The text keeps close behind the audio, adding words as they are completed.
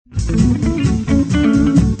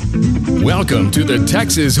Welcome to the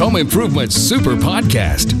Texas Home Improvement Super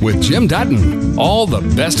Podcast with Jim Dutton. All the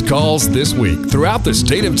best calls this week throughout the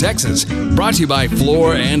state of Texas. Brought to you by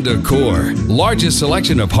Floor and Decor. Largest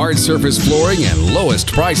selection of hard surface flooring and lowest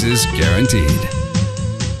prices guaranteed.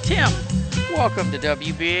 Tim, welcome to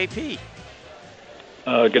WBAP.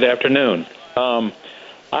 Good afternoon.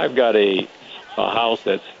 I've got a house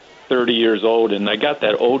that's 30 years old, and I got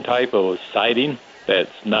that old type of siding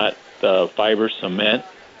that's not fiber cement,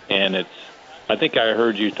 and I think I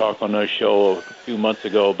heard you talk on a show a few months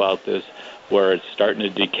ago about this, where it's starting to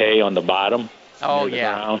decay on the bottom. Oh,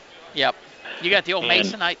 yeah. Yep. You got the old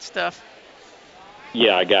Masonite stuff?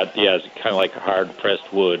 Yeah, it's kind of like a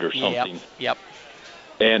hard-pressed wood or something. Yep.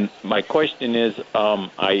 And my question is,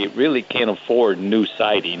 I really can't afford new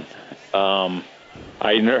siding.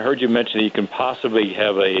 I heard you mention that you can possibly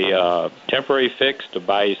have a temporary fix to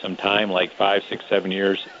buy you some time, like 5, 6, 7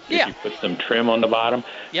 years, if you put some trim on the bottom.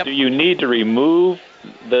 Yep. Do you need to remove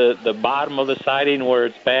the bottom of the siding where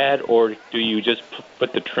it's bad, or do you just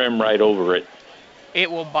put the trim right over it? It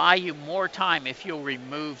will buy you more time if you'll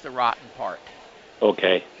remove the rotten part.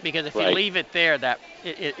 Okay. Because if you leave it there,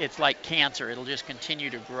 it's like cancer. It'll just continue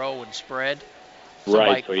to grow and spread. So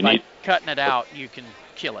by cutting it out, you can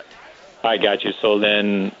kill it. I got you. So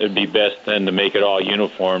then it'd be best then to make it all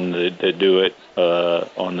uniform, to do it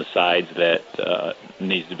on the sides that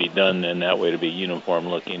needs to be done, and that way to be uniform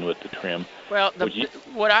looking with the trim. Well,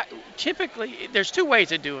 typically, there's two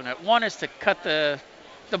ways of doing it. One is to cut the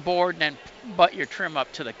board and then butt your trim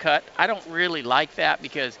up to the cut. I don't really like that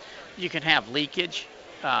because you can have leakage.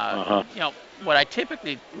 What I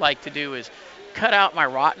typically like to do is cut out my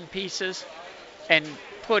rotten pieces and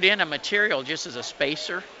put in a material just as a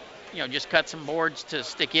spacer. Just cut some boards to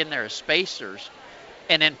stick in there as spacers,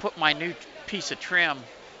 and then put my new piece of trim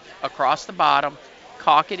across the bottom,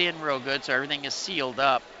 caulk it in real good so everything is sealed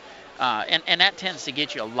up, and that tends to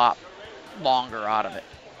get you a lot longer out of it.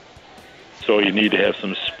 So you need to have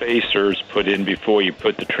some spacers put in before you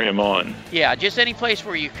put the trim on. Yeah, just any place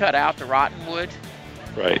where you cut out the rotten wood.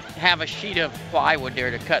 Right. Have a sheet of plywood there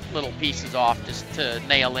to cut little pieces off just to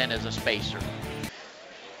nail in as a spacer.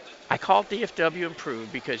 I called DFW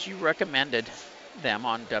Improved because you recommended them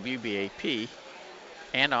on WBAP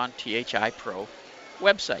and on THI Pro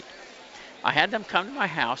website. I had them come to my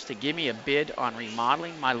house to give me a bid on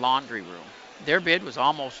remodeling my laundry room. Their bid was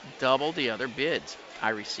almost double the other bids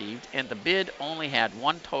I received, and the bid only had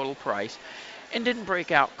one total price and didn't break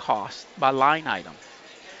out costs by line item.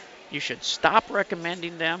 You should stop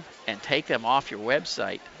recommending them and take them off your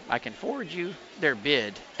website. I can forward you their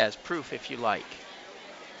bid as proof if you like.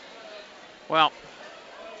 Well,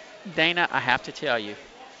 Dana, I have to tell you,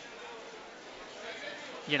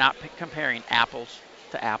 you're not comparing apples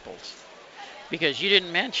to apples, because you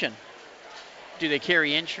didn't mention, do they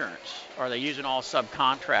carry insurance? Are they using all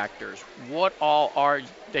subcontractors? What all are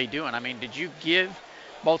they doing? I mean, did you give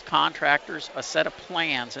both contractors a set of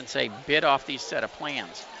plans and say, bid off these set of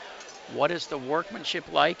plans? What is the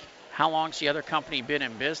workmanship like? How long's the other company been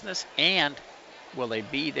in business? And will they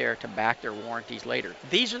be there to back their warranties later?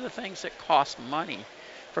 These are the things that cost money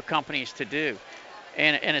for companies to do.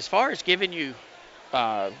 And as far as giving you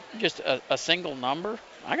just a single number,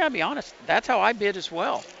 I got to be honest, that's how I bid as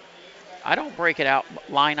well. I don't break it out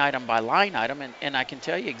line item by line item, and I can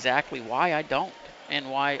tell you exactly why I don't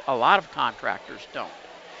and why a lot of contractors don't.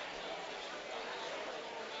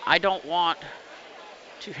 I don't want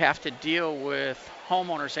to have to deal with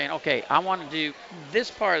homeowners saying, okay, I want to do this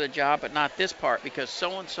part of the job but not this part because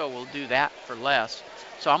so-and-so will do that for less,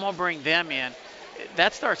 so I'm going to bring them in.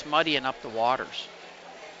 That starts muddying up the waters.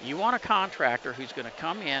 You want a contractor who's going to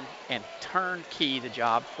come in and turnkey the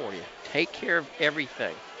job for you, take care of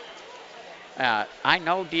everything. I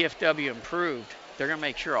know DFW Improved, they're going to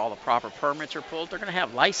make sure all the proper permits are pulled. They're going to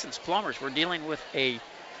have licensed plumbers. We're dealing with a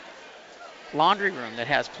laundry room that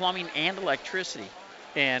has plumbing and electricity,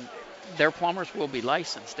 and their plumbers will be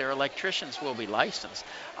licensed. Their electricians will be licensed.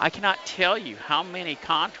 I cannot tell you how many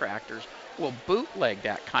contractors will bootleg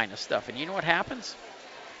that kind of stuff. And you know what happens?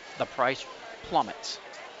 The price plummets.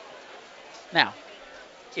 Now,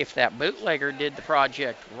 if that bootlegger did the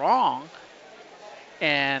project wrong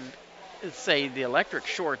and say the electric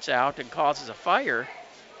shorts out and causes a fire,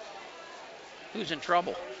 who's in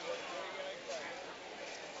trouble?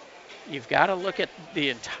 You've got to look at the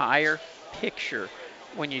entire picture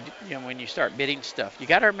when you start bidding stuff. You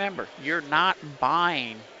got to remember, you're not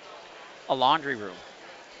buying a laundry room.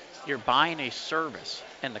 You're buying a service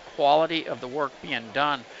and the quality of the work being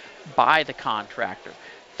done by the contractor.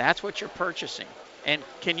 That's what you're purchasing. And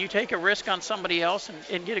can you take a risk on somebody else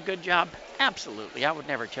and get a good job? Absolutely. I would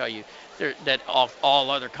never tell you that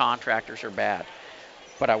all other contractors are bad.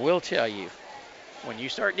 But I will tell you, when you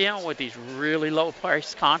start dealing with these really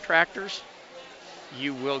low-priced contractors,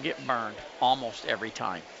 you will get burned almost every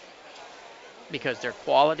time because their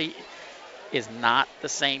quality is not the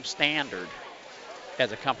same standard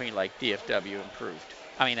as a company like DFW Improved.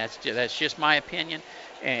 I mean, that's just my opinion.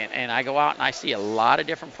 And I go out and I see a lot of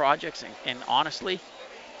different projects. And honestly,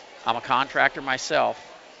 I'm a contractor myself,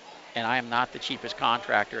 and I am not the cheapest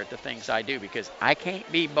contractor at the things I do because I can't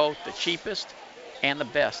be both the cheapest and the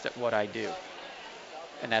best at what I do.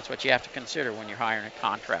 And that's what you have to consider when you're hiring a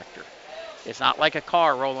contractor. It's not like a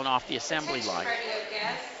car rolling off the assembly line.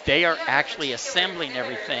 They are actually assembling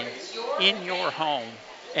everything in your home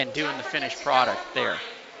and doing the finished product there.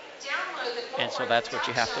 And so that's what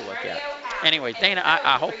you have to look at. Anyway, Dana,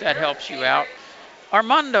 I hope that helps you out.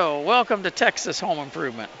 Armando, welcome to Texas Home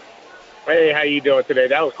Improvement. Hey, how you doing today?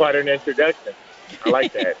 That was quite an introduction. I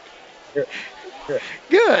like that. Good.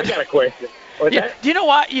 I got a question. Yeah. Do you know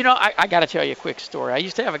what? I got to tell you a quick story. I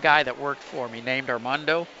used to have a guy that worked for me named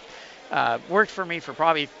Armando. Worked for me for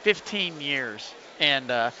probably 15 years.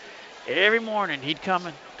 And every morning he'd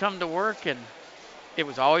come to work, and it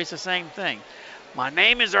was always the same thing. My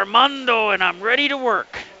name is Armando, and I'm ready to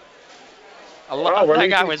work. That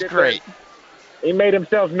guy was great. He made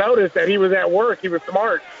himself notice that he was at work. He was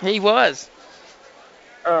smart. He was.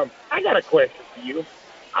 I got a question for you.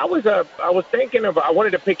 I was thinking of, I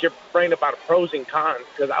wanted to pick your brain about pros and cons,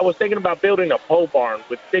 because I was thinking about building a pole barn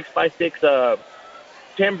with 6x6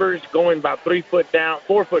 timbers going about 4 foot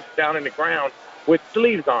down in the ground with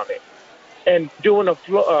sleeves on it, and doing a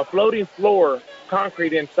floating floor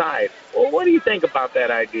concrete inside. Well, what do you think about that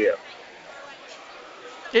idea?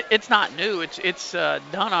 It's not new. It's done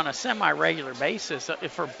on a semi-regular basis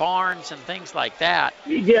for barns and things like that.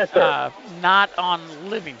 Yes, sir. Not on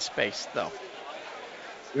living space, though.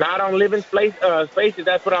 Not on living spaces.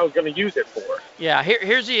 That's what I was going to use it for. Yeah.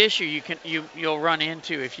 Here's the issue you'll run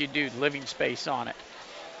into if you do living space on it.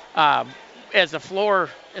 As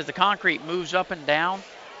the concrete moves up and down.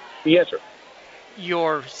 Yes, sir.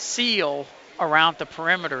 Your seal around the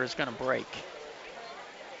perimeter is going to break.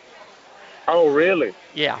 Oh, really?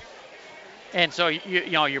 Yeah. And so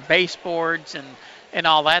your baseboards and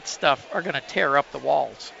all that stuff are going to tear up the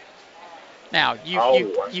walls. Now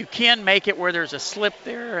you can make it where there's a slip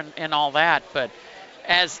there and all that, but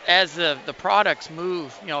as the products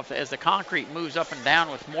move, as the concrete moves up and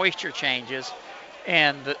down with moisture changes,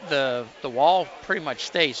 and the wall pretty much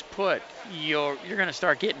stays put, you're going to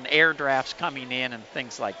start getting air drafts coming in and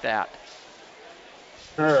things like that.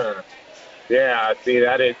 Yeah,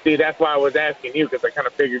 that's why I was asking you, because I kind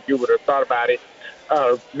of figured you would have thought about it,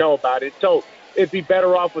 know about it. So it'd be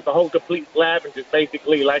better off with the whole complete slab and just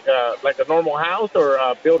basically like a normal house, or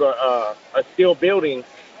build a steel building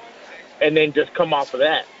and then just come off of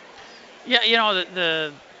that. Yeah,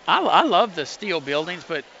 I love the steel buildings,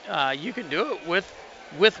 but you can do it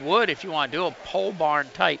with wood if you want to do a pole barn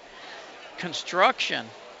type construction.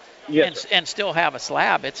 Yes, and still have a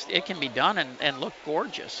slab. It can be done and look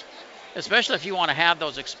gorgeous, especially if you want to have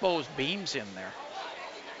those exposed beams in there.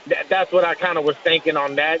 That's what I kind of was thinking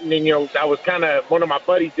on that. And then, that was kind of, one of my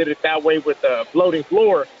buddies did it that way with the floating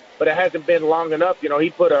floor, but it hasn't been long enough. He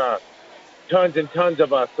put tons and tons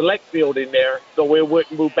of select field in there so it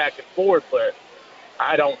wouldn't move back and forth, but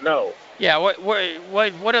I don't know. Yeah,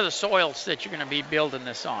 what are the soils that you're going to be building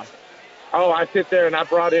this on? Oh, I sit there and I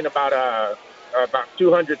brought in about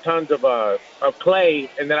 200 tons of clay,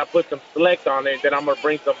 and then I put some select on it. Then I'm gonna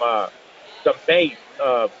bring some base,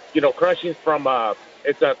 crushings from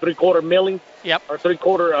it's a 3/4 milling. Yep. Or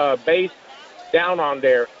 3/4 base down on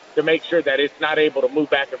there to make sure that it's not able to move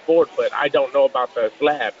back and forth. But I don't know about the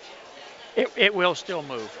slab. It will still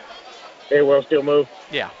move. It will still move.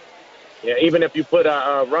 Yeah. Yeah, even if you put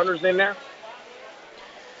runners in there.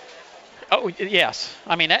 Oh, yes.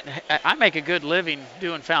 I mean, I make a good living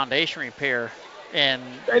doing foundation repair, and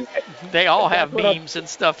they all have beams and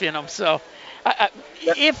stuff in them. So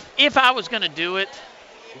if I was going to do it,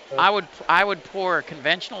 I would pour a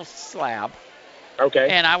conventional slab. Okay.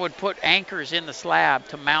 And I would put anchors in the slab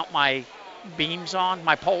to mount my beams on,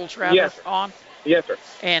 my poles rather, on. Yes, sir.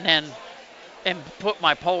 And put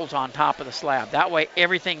my poles on top of the slab. That way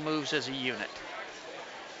everything moves as a unit.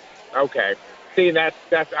 Okay. See, that's.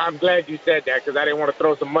 I'm glad you said that, because I didn't want to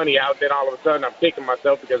throw some money out. Then all of a sudden, I'm kicking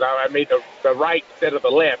myself because I made the right instead of the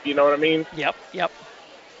left. You know what I mean? Yep.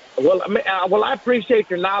 Well, I appreciate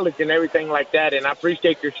your knowledge and everything like that, and I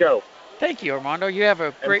appreciate your show. Thank you, Armando. You have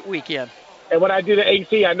a great weekend. And when I do the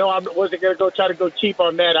AC, I know I wasn't going to try to go cheap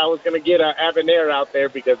on that. I was going to get an Avenir out there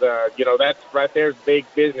because, that's right there's big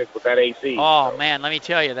business with that AC. Oh, man, let me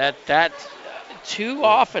tell you, that too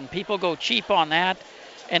often people go cheap on that,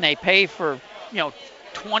 and they pay for,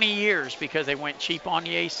 20 years because they went cheap on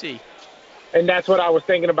the AC. And that's what I was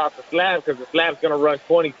thinking about the slab, because the slab's going to run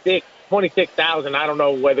 26,000. I don't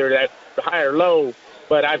know whether that's high or low,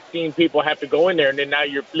 but I've seen people have to go in there, and then now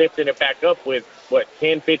you're lifting it back up with,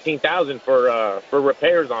 15,000 for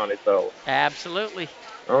repairs on it. So Absolutely.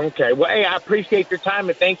 Okay. Well, hey, I appreciate your time,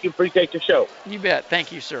 and thank you. Appreciate your show. You bet.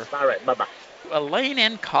 Thank you, sir. All right. Bye-bye. Elaine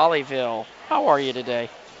in Colleyville, how are you today?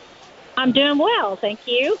 I'm doing well, thank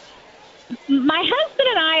you. My husband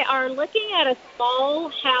and I are looking at a small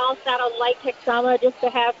house out on Lake Texoma just to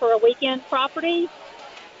have for a weekend property.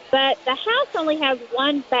 But the house only has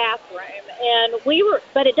one bathroom,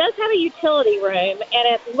 but it does have a utility room, and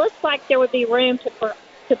it looks like there would be room to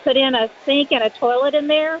put in a sink and a toilet in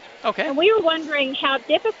there. Okay. And we were wondering how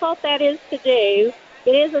difficult that is to do.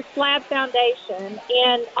 It is a slab foundation,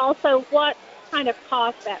 and also what kind of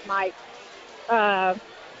cost that might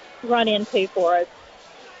run into for us.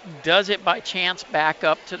 Does it by chance back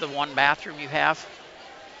up to the one bathroom you have?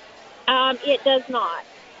 It does not.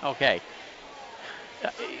 Okay.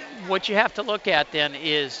 What you have to look at then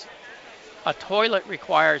is a toilet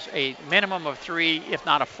requires a minimum of 3, if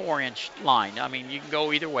not a 4-inch line. I mean, you can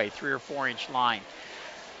go either way, 3 or 4-inch line.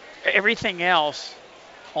 Everything else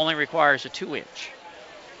only requires a 2-inch.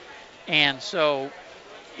 And so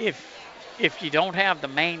if you don't have the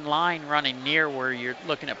main line running near where you're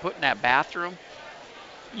looking at putting that bathroom,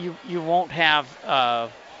 you won't have a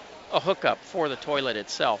hookup for the toilet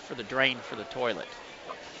itself, for the drain for the toilet.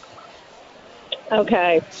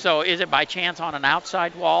 Okay. So is it by chance on an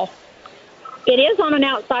outside wall? It is on an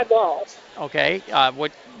outside wall. Okay.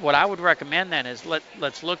 What I would recommend then is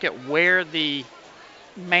let's look at where the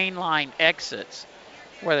main line exits,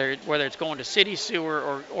 whether it's going to city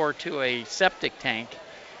sewer or to a septic tank.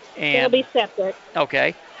 And it'll be septic.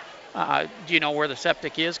 Okay. Do you know where the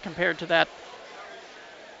septic is compared to that?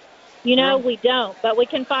 We don't, but we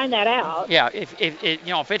can find that out. Yeah. If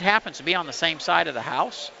it happens to be on the same side of the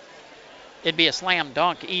house, it'd be a slam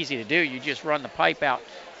dunk, easy to do. You just run the pipe out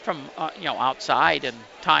from outside and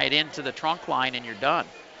tie it into the trunk line, and you're done.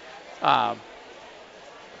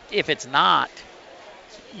 If it's not,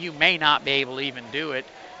 you may not be able to even do it.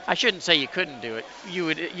 I shouldn't say you couldn't do it.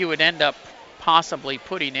 You would end up possibly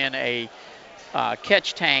putting in a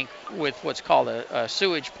catch tank with what's called a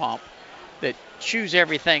sewage pump that chews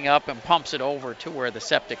everything up and pumps it over to where the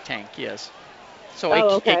septic tank is.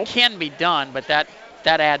 So it can be done, but that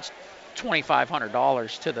adds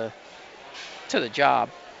 $2,500 to the job.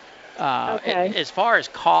 As far as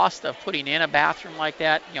cost of putting in a bathroom like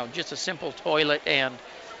that, just a simple toilet and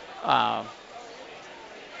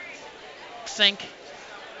sink.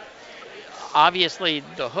 Obviously,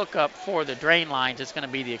 the hookup for the drain lines is going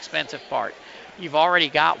to be the expensive part. You've already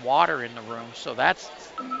got water in the room, so that's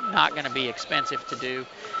not going to be expensive to do.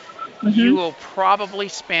 Mm-hmm. You will probably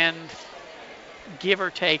spend, give or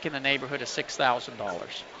take, in the neighborhood of $6,000.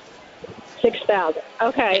 $6,000.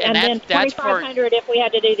 Okay, and then $2,500 if we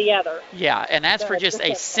had to do the other. Yeah, and that's for just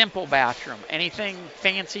a simple bathroom. Anything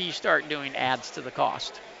fancy you start doing adds to the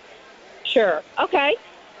cost. Sure. Okay.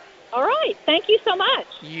 All right. Thank you so much.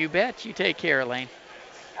 You bet. You take care, Elaine.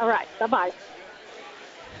 All right. Bye-bye.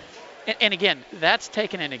 And again, that's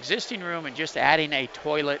taking an existing room and just adding a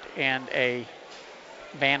toilet and a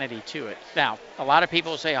vanity to it. Now, a lot of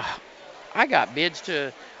people say, I got bids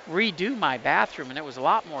to redo my bathroom, and it was a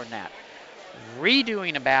lot more than that.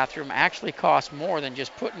 Redoing a bathroom actually costs more than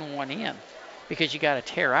just putting one in, because you got to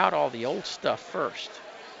tear out all the old stuff first.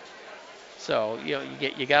 So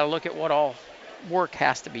you got to look at what all work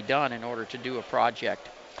has to be done in order to do a project.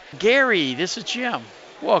 Gary, this is Jim.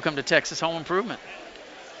 Welcome to Texas Home Improvement.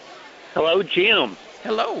 Hello, Jim.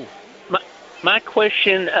 Hello. My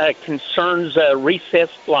question concerns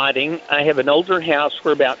recessed lighting. I have an older house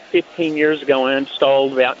where about 15 years ago I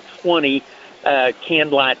installed about 20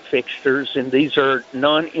 candlelight fixtures, and these are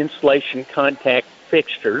non-insulation contact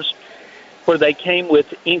fixtures where they came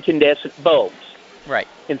with incandescent bulbs. Right.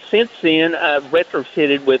 And since then, I've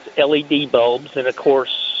retrofitted with LED bulbs, and of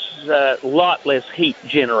course, a lot less heat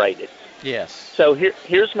generated. Yes. So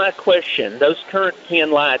here's my question. Those current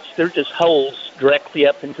can lights, they're just holes directly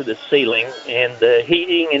up into the ceiling, and the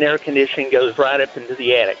heating and air conditioning goes right up into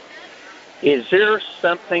the attic. Is there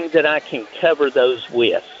something that I can cover those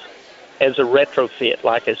with as a retrofit,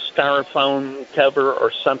 like a styrofoam cover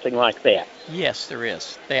or something like that? Yes, there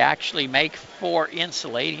is. They actually make, for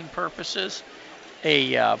insulating purposes,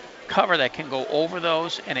 a cover that can go over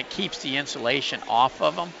those, and it keeps the insulation off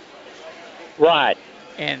of them. Right.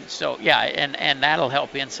 And so, yeah, and that'll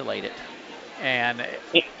help insulate it. And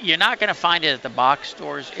you're not going to find it at the box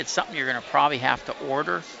stores. It's something you're going to probably have to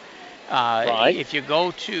order. Right. If you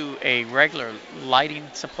go to a regular lighting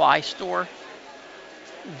supply store,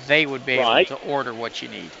 they would be able to order what you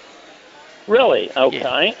need. Really?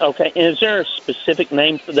 Okay. Yeah. Okay. And is there a specific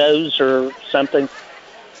name for those or something?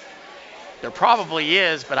 There probably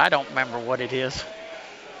is, but I don't remember what it is.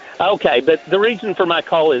 Okay, but the reason for my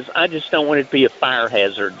call is I just don't want it to be a fire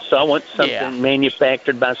hazard. So I want something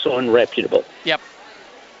manufactured by someone reputable. Yep.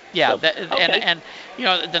 Yeah, So, and you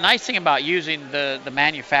know, the nice thing about using the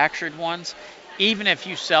manufactured ones, even if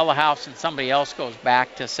you sell a house and somebody else goes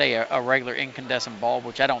back to, say, a regular incandescent bulb,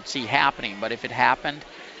 which I don't see happening, but if it happened,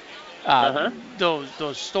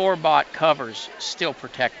 those store-bought covers still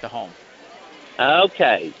protect the home.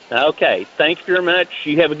 Okay. Thank you very much.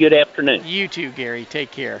 You have a good afternoon. You too, Gary.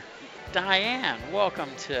 Take care. Diane, welcome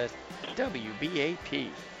to WBAP.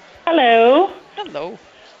 Hello. Hello.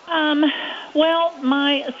 Well,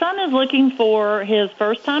 my son is looking for his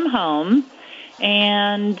first-time home,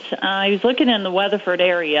 and he's looking in the Weatherford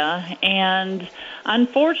area, and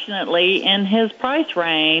unfortunately, in his price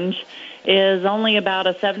range is only about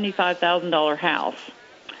a $75,000 house.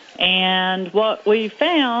 And what we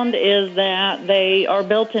found is that they are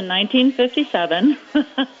built in 1957,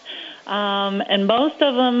 and most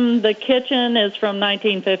of them, the kitchen is from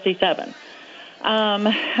 1957.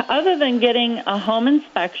 Other than getting a home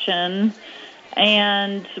inspection,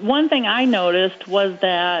 and one thing I noticed was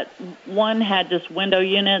that one had just window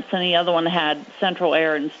units and the other one had central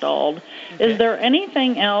air installed. Okay. Is there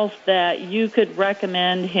anything else that you could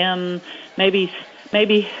recommend him maybe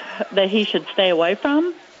that he should stay away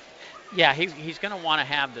from? Yeah, he's going to want to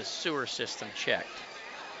have the sewer system checked.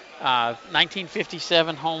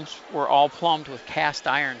 1957 homes were all plumbed with cast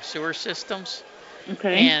iron sewer systems.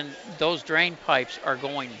 Okay. And those drain pipes are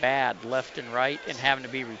going bad left and right and having to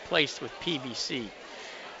be replaced with PVC.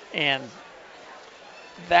 And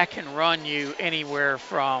that can run you anywhere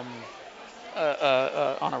from,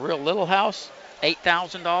 on a real little house,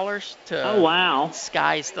 $8,000 to oh, wow.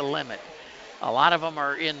 Sky's the limit. A lot of them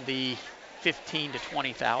are in the 15 to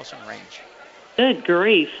 20,000 range. Good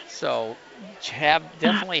grief. So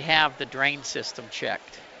definitely have the drain system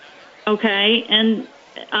checked. Okay, and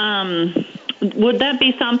would that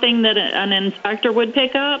be something that an inspector would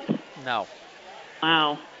pick up? No.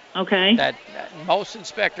 Wow. Okay. That most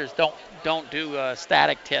inspectors don't do a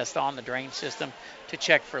static test on the drain system to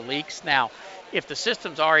check for leaks. Now, if the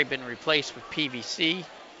system's already been replaced with PVC,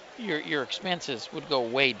 your expenses would go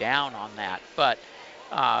way down on that. But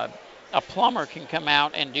a plumber can come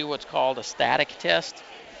out and do what's called a static test.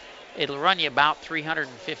 It'll run you about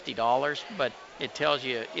 $350, but it tells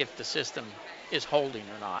you if the system is holding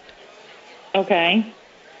or not. Okay.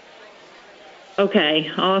 Okay,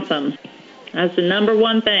 awesome. That's the number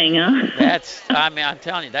one thing, huh? I'm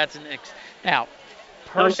telling you, now,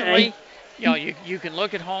 personally, okay. You know, you can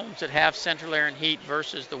look at homes that have central air and heat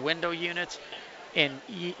versus the window units, and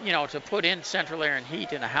you know, to put in central air and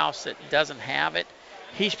heat in a house that doesn't have it,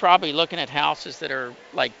 he's probably looking at houses that are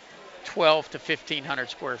like 12 to 1,500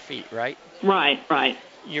 square feet, right? Right.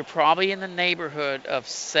 You're probably in the neighborhood of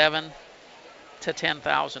 $7,000 to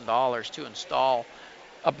 $10,000 to install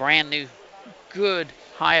a brand new, good,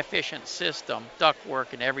 high-efficient system,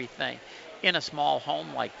 ductwork and everything, in a small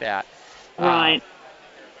home like that. Right.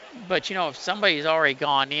 But, you know, if somebody's already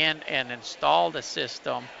gone in and installed a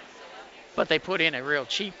system, but they put in a real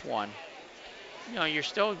cheap one, you know, you're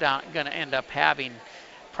still going to end up having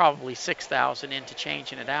probably $6,000 into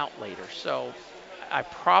changing it out later. So I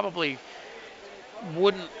probably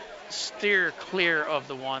wouldn't steer clear of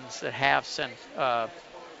the ones that have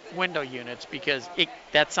window units, because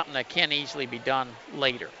that's something that can easily be done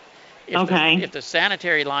later. If the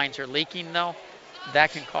sanitary lines are leaking, though,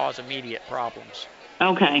 that can cause immediate problems.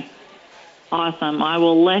 Okay. Awesome. I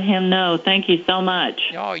will let him know. Thank you so much.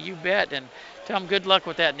 Oh, you bet. And tell him good luck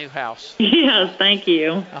with that new house. Yes, thank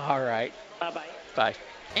you. All right. Bye-bye. Bye.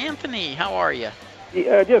 Anthony, how are you?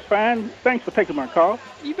 Just fine. Thanks for taking my call.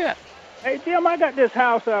 You bet. Hey, Jim, I got this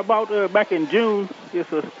house I bought back in June. It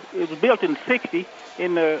was built in '60,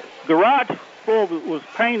 and the garage floor was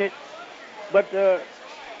painted. But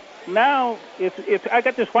now, if I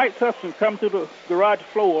got this white substance come through the garage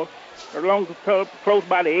floor, along close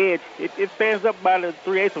by the edge, it stands up by the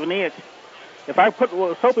 3/8 of an inch. If I put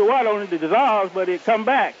soapy water on it, it dissolves, but it come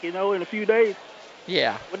back, you know, in a few days.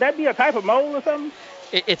 Yeah. Would that be a type of mold or something?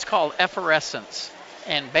 It's called effervescence.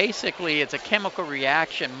 And basically, it's a chemical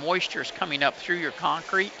reaction. Moisture's coming up through your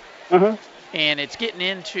concrete. Uh-huh. and it's getting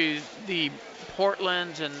into the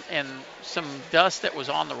Portlands and some dust that was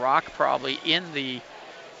on the rock probably in the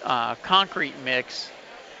concrete mix.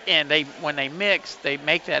 And when they mix, they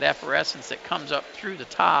make that effervescence that comes up through the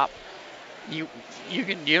top. You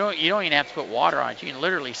don't even have to put water on it. You can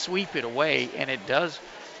literally sweep it away, and it does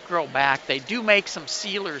grow back. They do make some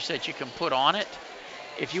sealers that you can put on it.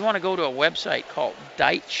 If you want to go to a website called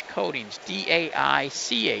Daich Coatings,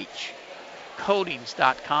 D-A-I-C-H,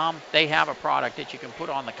 coatings.com, they have a product that you can put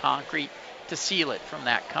on the concrete to seal it from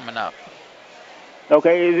that coming up.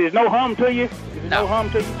 Okay, is there no harm to you? No harm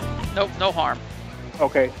to you? Nope, no harm.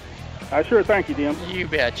 Okay. I sure thank you, Jim. You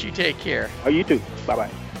bet. You take care. Oh, you too. Bye-bye.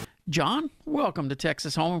 John, welcome to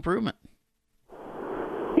Texas Home Improvement.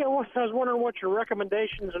 Yeah, well, I was wondering what your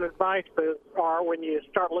recommendations and advice are when you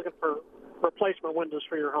start looking for replacement windows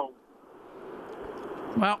for your home.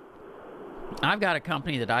 Well, I've got a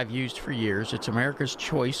company that I've used for years. It's America's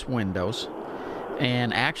Choice Windows.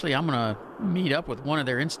 And actually, I'm going to meet up with one of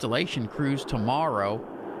their installation crews tomorrow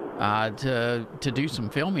to do some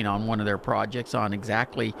filming on one of their projects on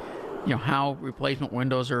exactly, how replacement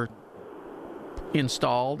windows are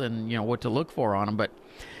installed and, what to look for on them. But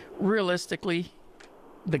realistically,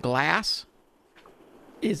 the glass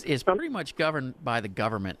is pretty much governed by the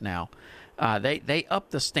government now. They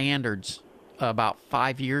upped the standards about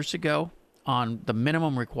 5 years ago on the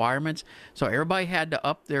minimum requirements. So everybody had to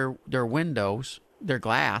up their windows, their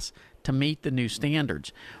glass, to meet the new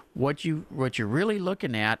standards. What you're really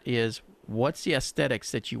looking at is what's the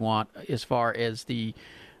aesthetics that you want as far as the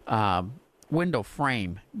window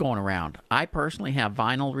frame going around. I personally have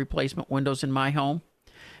vinyl replacement windows in my home,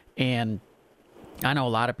 and I know a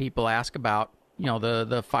lot of people ask about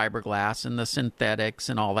the fiberglass and the synthetics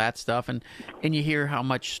and all that stuff, and you hear how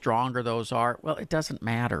much stronger those are. Well, it doesn't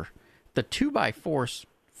matter. The 2x4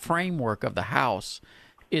 framework of the house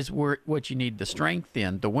is what you need the strength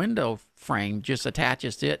in. The window frame just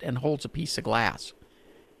attaches to it and holds a piece of glass.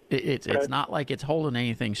 It's not like it's holding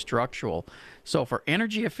anything structural. So for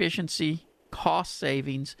energy efficiency, cost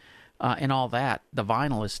savings, and all that, the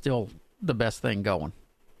vinyl is still the best thing going.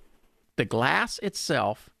 The glass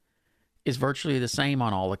itself is virtually the same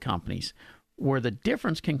on all the companies. Where the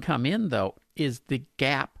difference can come in, though, is the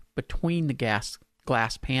gap between the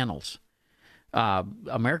glass panels.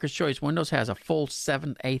 America's Choice Windows has a full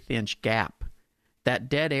 7/8 inch gap. That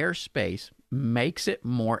dead air space makes it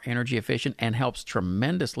more energy efficient and helps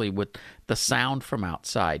tremendously with the sound from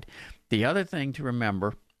outside. The other thing to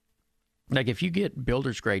remember, like if you get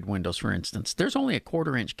builder's grade windows, for instance, there's only a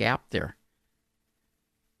 1/4 inch gap there.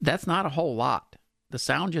 That's not a whole lot. The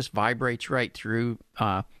sound just vibrates right through.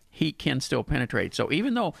 Heat can still penetrate. So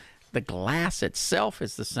even though the glass itself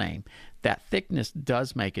is the same, that thickness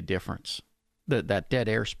does make a difference. That dead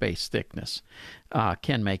air space thickness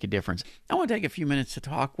can make a difference. I want to take a few minutes to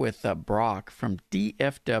talk with Brock from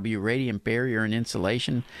DFW Radiant Barrier and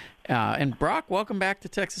Insulation. And Brock, welcome back to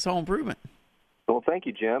Texas Home Improvement. Well, thank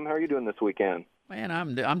you, Jim. How are you doing this weekend? Man,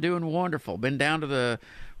 I'm doing wonderful. Been down to the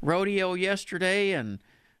rodeo yesterday and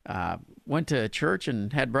went to church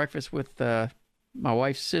and had breakfast with my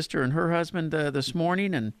wife's sister and her husband this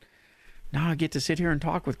morning. And now I get to sit here and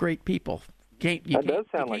talk with great people. That does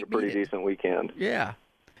sound like a pretty decent weekend. Yeah.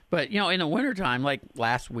 But, in the wintertime, like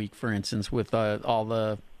last week, for instance, with all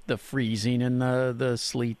the freezing and the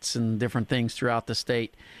sleets and different things throughout the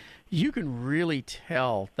state, you can really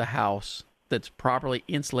tell the house that's properly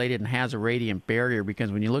insulated and has a radiant barrier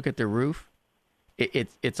because when you look at the roof,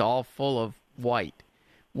 it's all full of white.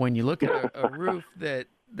 When you look at a roof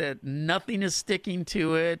that nothing is sticking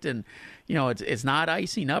to it and, it's not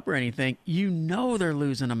icing up or anything, they're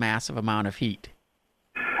losing a massive amount of heat.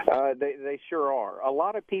 They sure are. A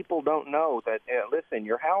lot of people don't know that, listen,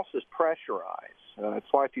 your house is pressurized. That's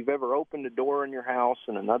why if you've ever opened a door in your house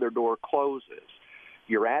and another door closes,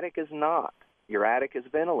 your attic is not. Your attic is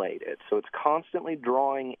ventilated, so it's constantly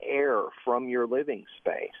drawing air from your living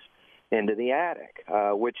space into the attic,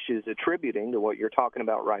 which is attributing to what you're talking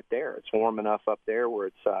about right there. It's warm enough up there where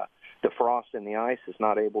it's the frost and the ice is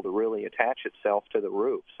not able to really attach itself to the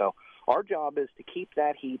roof. So our job is to keep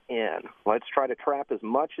that heat in. Let's try to trap as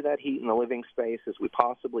much of that heat in the living space as we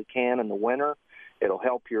possibly can in the winter. It'll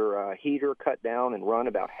help your heater cut down and run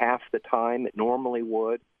about half the time it normally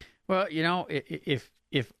would. Well,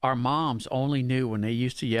 if our moms only knew when they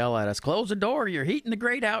used to yell at us, close the door, you're heating the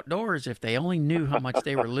great outdoors, if they only knew how much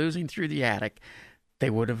they were losing through the attic, they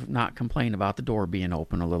would have not complained about the door being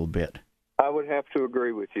open a little bit. I would have to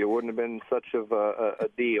agree with you. It wouldn't have been such of a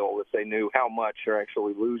deal if they knew how much they're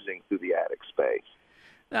actually losing through the attic space.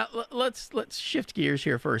 Now, let's shift gears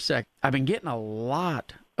here for a sec. I've been getting a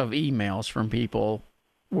lot of emails from people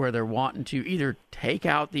where they're wanting to either take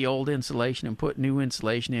out the old insulation and put new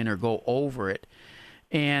insulation in or go over it.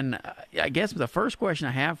 And I guess the first question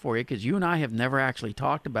I have for you, because you and I have never actually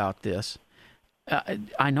talked about this,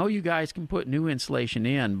 I know you guys can put new insulation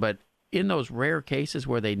in, but in those rare cases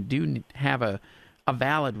where they do have a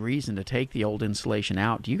valid reason to take the old insulation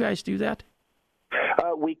out, do you guys do that?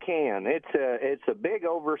 We can. It's a big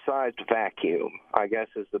oversized vacuum, I guess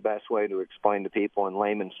is the best way to explain to people in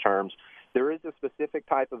layman's terms. There is a specific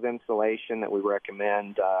type of insulation that we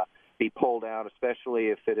recommend be pulled out, especially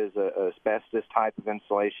if it is a asbestos type of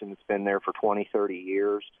insulation that's been there for 20, 30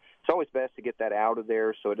 years. It's always best to get that out of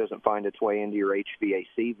there so it doesn't find its way into your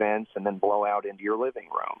HVAC vents and then blow out into your living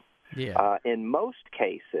room. Yeah. In most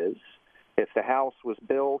cases, if the house was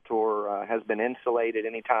built or has been insulated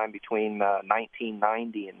anytime between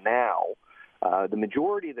 1990 and now, the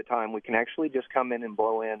majority of the time we can actually just come in and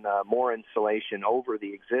blow in more insulation over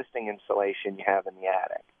the existing insulation you have in the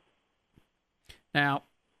attic. Now,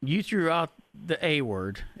 you threw out the A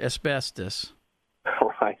word, asbestos.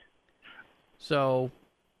 Right. So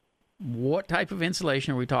what type of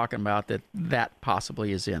insulation are we talking about that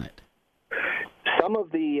possibly is in it? Some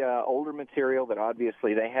of the older material that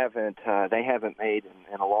obviously they haven't made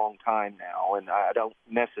in a long time now, and I don't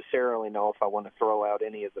necessarily know if I want to throw out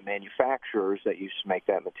any of the manufacturers that used to make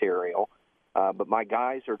that material, but my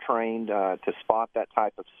guys are trained to spot that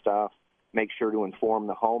type of stuff, make sure to inform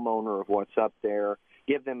the homeowner of what's up there,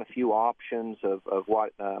 give them a few options of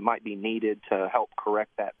what might be needed to help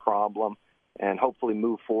correct that problem, and hopefully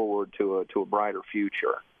move forward to a brighter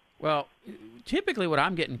future. Well, typically what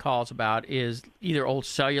I'm getting calls about is either old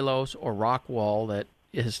cellulose or rock wall that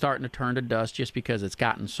is starting to turn to dust just because it's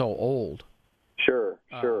gotten so old. Sure.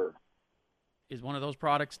 Is one of those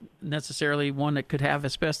products necessarily one that could have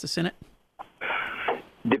asbestos in it?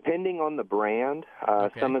 Depending on the brand,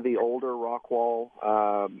 some of the older rock wall,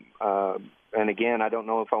 and again, I don't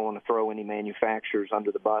know if I want to throw any manufacturers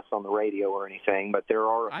under the bus on the radio or anything, but there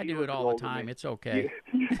are. I do it all the time. It's okay.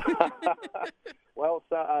 Well,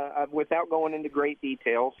 without going into great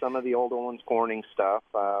detail, some of the older ones, Corning stuff,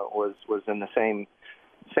 was in the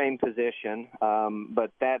same position.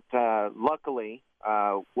 But that, luckily,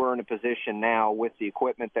 we're in a position now with the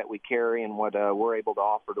equipment that we carry and what we're able to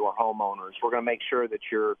offer to our homeowners. We're going to make sure that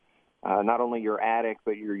your not only your attic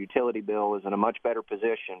but your utility bill is in a much better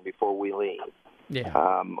position before we leave.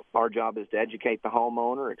 Yeah. Our job is to educate the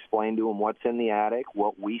homeowner, explain to them what's in the attic,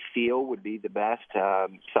 what we feel would be the best,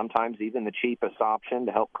 sometimes even the cheapest option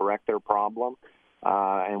to help correct their problem,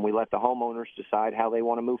 and we let the homeowners decide how they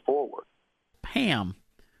want to move forward. Pam,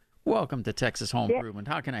 welcome to Texas Home Improvement.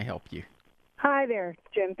 How can I help you? Hi there,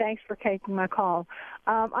 Jim. Thanks for taking my call.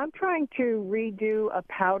 I'm trying to redo a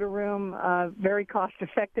powder room very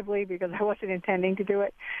cost-effectively because I wasn't intending to do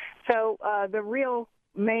it. So the real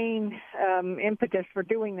main impetus for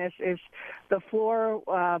doing this is the floor,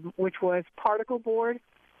 which was particle board,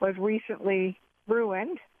 was recently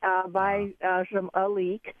ruined by a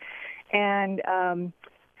leak. And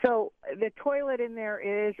so the toilet in there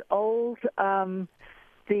is old.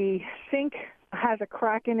 The sink has a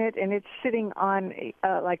crack in it, and it's sitting on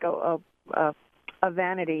like a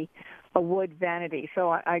vanity, a wood vanity. So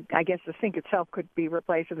I guess the sink itself could be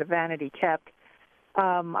replaced and the vanity kept.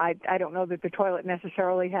 I don't know that the toilet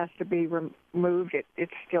necessarily has to be removed.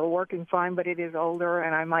 It's still working fine, but it is older,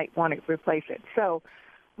 and I might want to replace it. So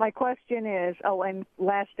my question is, and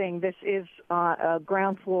last thing, this is a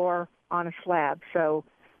ground floor on a slab. So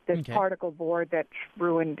this particle board that's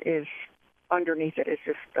ruined is underneath it. It's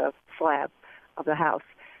just a slab of the house.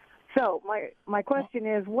 So my question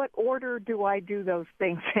is, what order do I do those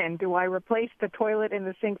things in? Do I replace the toilet and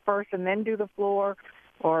the sink first and then do the floor,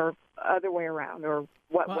 or other way around, or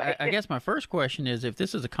what way? I guess my first question is, if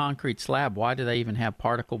this is a concrete slab, why do they even have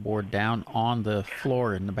particle board down on the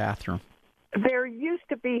floor in the bathroom? There used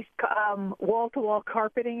to be wall-to-wall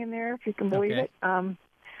carpeting in there, if you can believe it. Not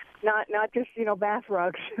just bath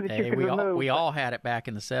rugs that you can remove. We all had it back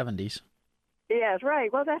in the 70s. Yes,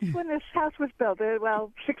 right. Well, that's when this house was built.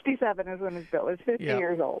 67 is when it was built. It's 50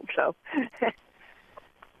 years old. So,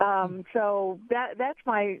 so that's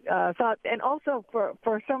my thought. And also,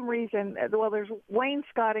 for some reason, there's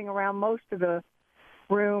wainscoting around most of the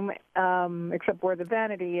room, except where the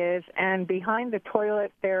vanity is. And behind the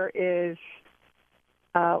toilet, there is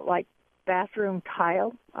like bathroom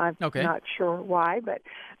tile. I'm not sure why, but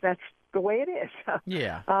that's the way it is.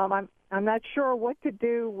 Yeah. I'm not sure what to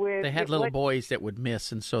do with. They had little boys that would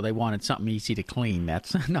miss, and so they wanted something easy to clean.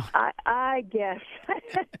 That's no. I guess.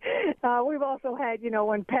 We've also had,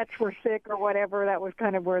 when pets were sick or whatever, that was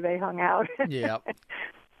kind of where they hung out. Yeah.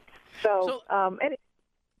 So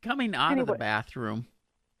coming out of the bathroom,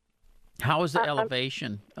 How is the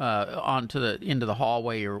elevation into the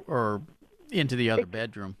hallway or into the other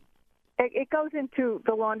bedroom? It goes into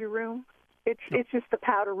the laundry room. It's just the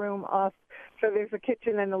powder room off. So there's a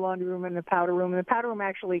kitchen and the laundry room and the powder room. And the powder room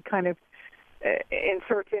actually kind of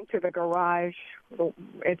inserts into the garage.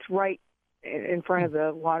 It's right in front of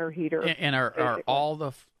the water heater. And are all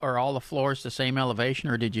the floors the same elevation,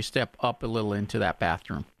 or did you step up a little into that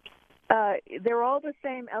bathroom? They're all the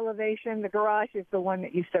same elevation. The garage is the one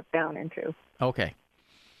that you step down into. Okay.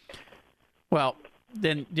 Well,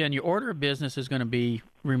 then your order of business is going to be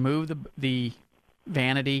remove the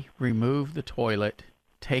vanity, remove the toilet,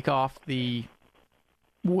 take off the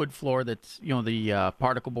wood floor that's, the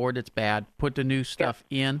particle board that's bad, put the new stuff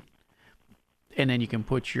in, and then you can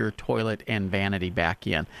put your toilet and vanity back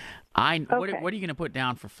in. What are you going to put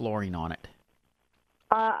down for flooring on it?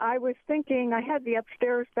 I was thinking I had the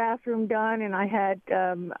upstairs bathroom done, and I had,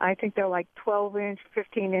 I think they're like 12-inch,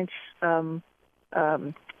 15-inch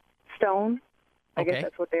stone. I guess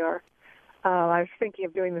that's what they are. I was thinking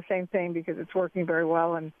of doing the same thing because it's working very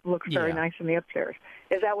well and looks very nice in the upstairs.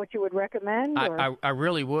 Is that what you would recommend? I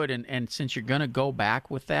really would, and since you're going to go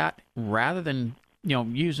back with that, rather than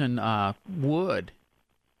using wood,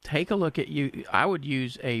 take a look at I would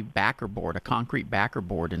use a backer board, a concrete backer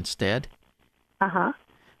board instead. Okay.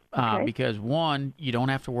 Because one, you don't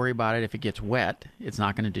have to worry about it if it gets wet; it's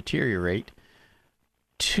not going to deteriorate.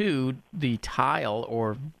 Two, the tile,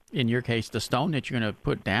 or in your case, the stone that you're going to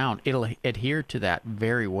put down, it'll adhere to that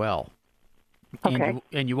very well. Okay.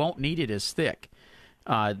 And you won't need it as thick.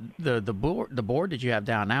 The board that you have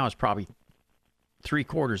down now is probably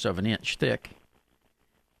 3/4 of an inch thick.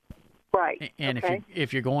 Right. And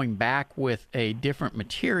if you're going back with a different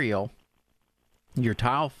material, your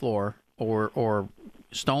tile floor or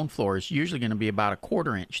stone floor is usually going to be about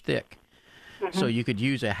 1/4 inch thick. So you could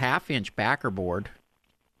use a 1/2 inch backer board,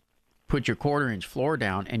 put your 1/4 inch floor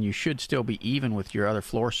down, and you should still be even with your other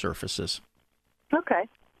floor surfaces. Okay,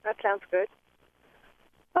 that sounds good.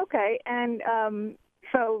 Okay, and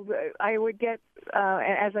so I would get,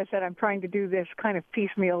 as I said, I'm trying to do this kind of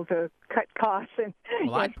piecemeal to cut costs and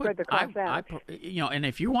spread the costs out. And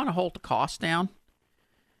if you want to hold the cost down,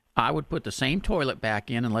 I would put the same toilet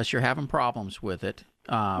back in unless you're having problems with it.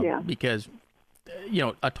 Because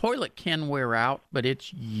a toilet can wear out, but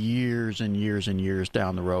it's years and years and years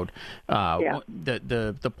down the road.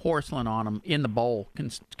 The porcelain on them in the bowl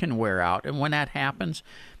can wear out, and when that happens,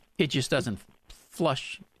 it just doesn't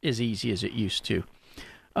flush as easy as it used to.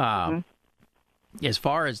 As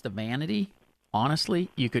far as the vanity, honestly,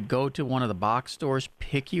 you could go to one of the box stores,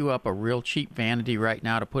 pick you up a real cheap vanity right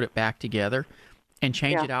now to put it back together, and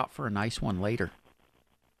change it out for a nice one later.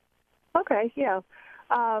 Okay, yeah.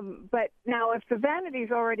 But now, if the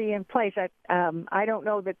vanity's already in place, I don't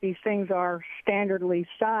know that these things are standardly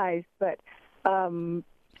sized, but I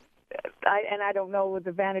don't know with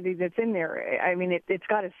the vanity that's in there. I mean, it's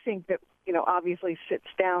got a sink that obviously sits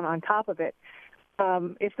down on top of it.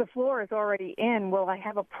 If the floor is already in, will I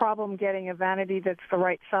have a problem getting a vanity that's the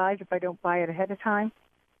right size if I don't buy it ahead of time?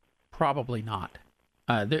 Probably not.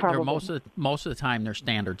 They're most of the time they're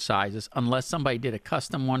standard sizes, unless somebody did a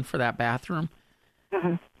custom one for that bathroom.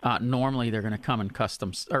 Normally they're going to come in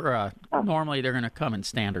normally they're going to come in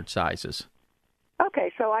standard sizes.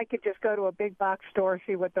 Okay, so I could just go to a big box store,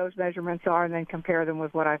 see what those measurements are, and then compare them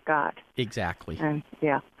with what I've got. Exactly. And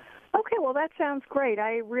okay, well, that sounds great.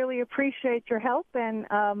 I really appreciate your help, and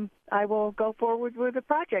I will go forward with the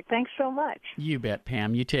project. Thanks so much. You bet,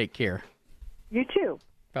 Pam. You take care. You too.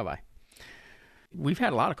 Bye-bye. We've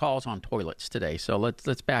had a lot of calls on toilets today, so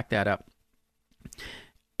let's back that up.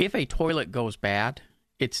 If a toilet goes bad,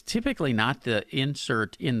 it's typically not the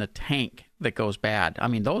insert in the tank that goes bad. I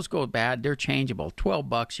mean, those go bad, they're changeable.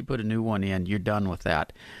 $12, you put a new one in, you're done with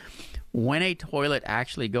that. When a toilet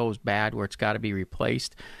actually goes bad where it's got to be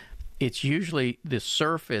replaced, it's usually the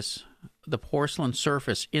surface, the porcelain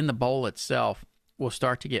surface in the bowl itself will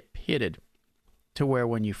start to get pitted to where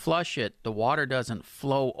when you flush it, the water doesn't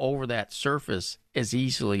flow over that surface as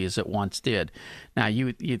easily as it once did. Now,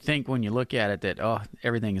 you'd think when you look at it that,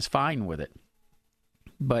 everything is fine with it.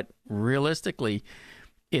 But realistically,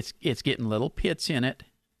 it's getting little pits in it,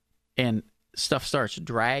 and stuff starts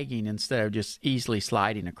dragging instead of just easily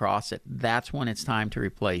sliding across it. That's when it's time to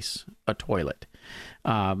replace a toilet.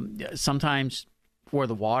 Sometimes where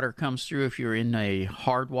the water comes through, if you're in a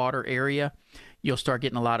hard water area, you'll start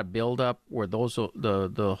getting a lot of buildup where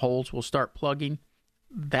the holes will start plugging.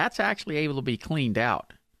 That's actually able to be cleaned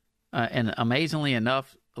out. And amazingly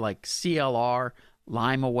enough, like CLR,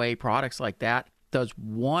 Lime Away, products like that, does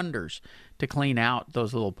wonders to clean out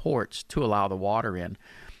those little ports to allow the water in.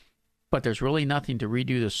 but there's really nothing to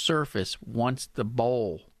redo the surface once the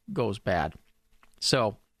bowl goes bad.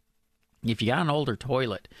 So if you got an older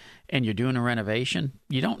toilet and you're doing a renovation,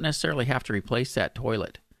 you don't necessarily have to replace that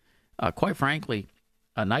toilet. Quite frankly,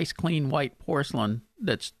 a nice clean white porcelain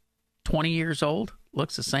that's 20 years old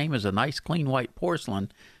looks the same as a nice clean white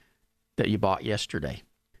porcelain that you bought yesterday.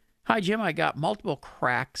 Hi, Jim. I got multiple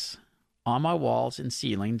cracks on my walls and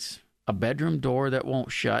ceilings, a bedroom door that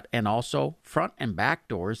won't shut, and also front and back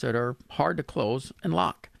doors that are hard to close and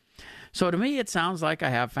lock. So to me, it sounds like I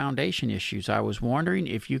have foundation issues. I was wondering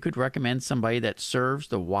if you could recommend somebody that serves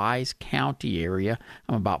the Wise County area.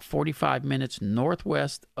 I'm about 45 minutes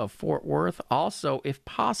northwest of Fort Worth. Also, if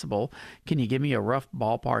possible, can you give me a rough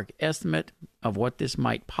ballpark estimate of what this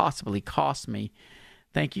might possibly cost me?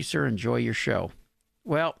 Thank you, sir. Enjoy your show.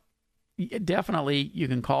 Well, definitely you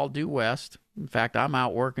can call Due West. In fact, I'm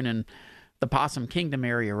out working in the Possum Kingdom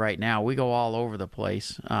area right now. We go all over the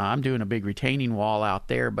place. I'm doing a big retaining wall out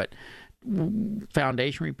there, but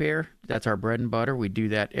foundation repair, that's our bread and butter. We do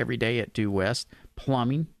that every day at Due West.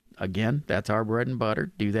 Plumbing, again, that's our bread and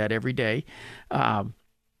butter. Do that every day.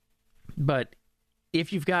 But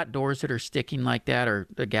if you've got doors that are sticking like that or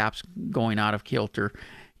the gaps going out of kilter,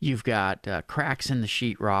 you've got cracks in the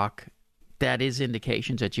sheetrock, that is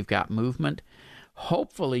indications that you've got movement.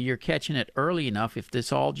 Hopefully you're catching it early enough. If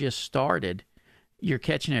this all just started, you're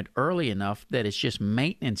catching it early enough that it's just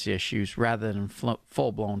maintenance issues rather than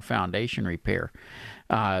full-blown foundation repair.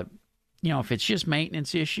 If it's just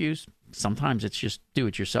maintenance issues, sometimes it's just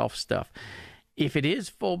do-it-yourself stuff. If it is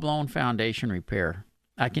full-blown foundation repair,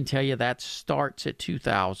 I can tell you that starts at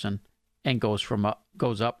 $2,000 and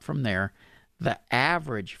goes up from there. The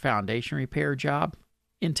average foundation repair job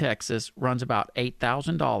in Texas runs about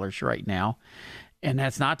 $8,000 right now. And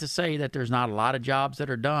that's not to say that there's not a lot of jobs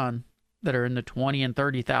that are done that are in the $20,000 and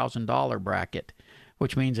 $30,000 bracket,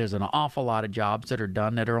 which means there's an awful lot of jobs that are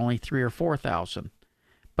done that are only $3,000 or $4,000.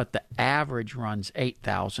 But the average runs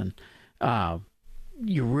 $8,000.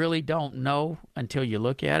 You really don't know until you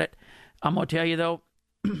look at it. I'm going to tell you, though,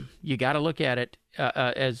 you got to look at it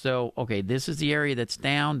as though, okay, this is the area that's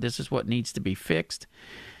down. This is what needs to be fixed.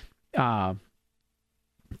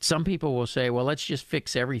 Some people will say, well, let's just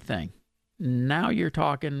fix everything. Now you're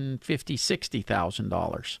talking $50,000,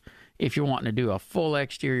 $60,000 if you're wanting to do a full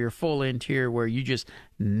exterior, full interior where you just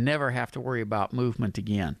never have to worry about movement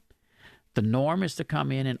again. The norm is to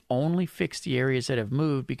come in and only fix the areas that have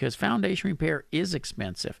moved because foundation repair is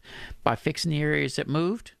expensive. By fixing the areas that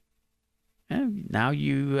moved, now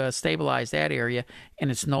you stabilize that area and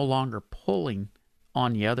it's no longer pulling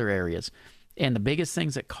on the other areas. And the biggest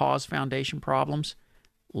things that cause foundation problems,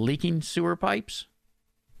 leaking sewer pipes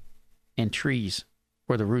and trees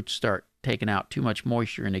where the roots start taking out too much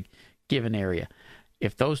moisture in a given area.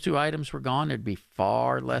 If those two items were gone, there'd be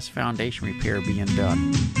far less foundation repair being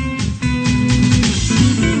done.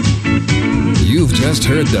 You've just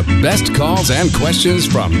heard the best calls and questions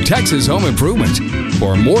from Texas Home Improvement.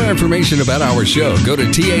 For more information about our show, go to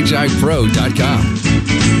thipro.com.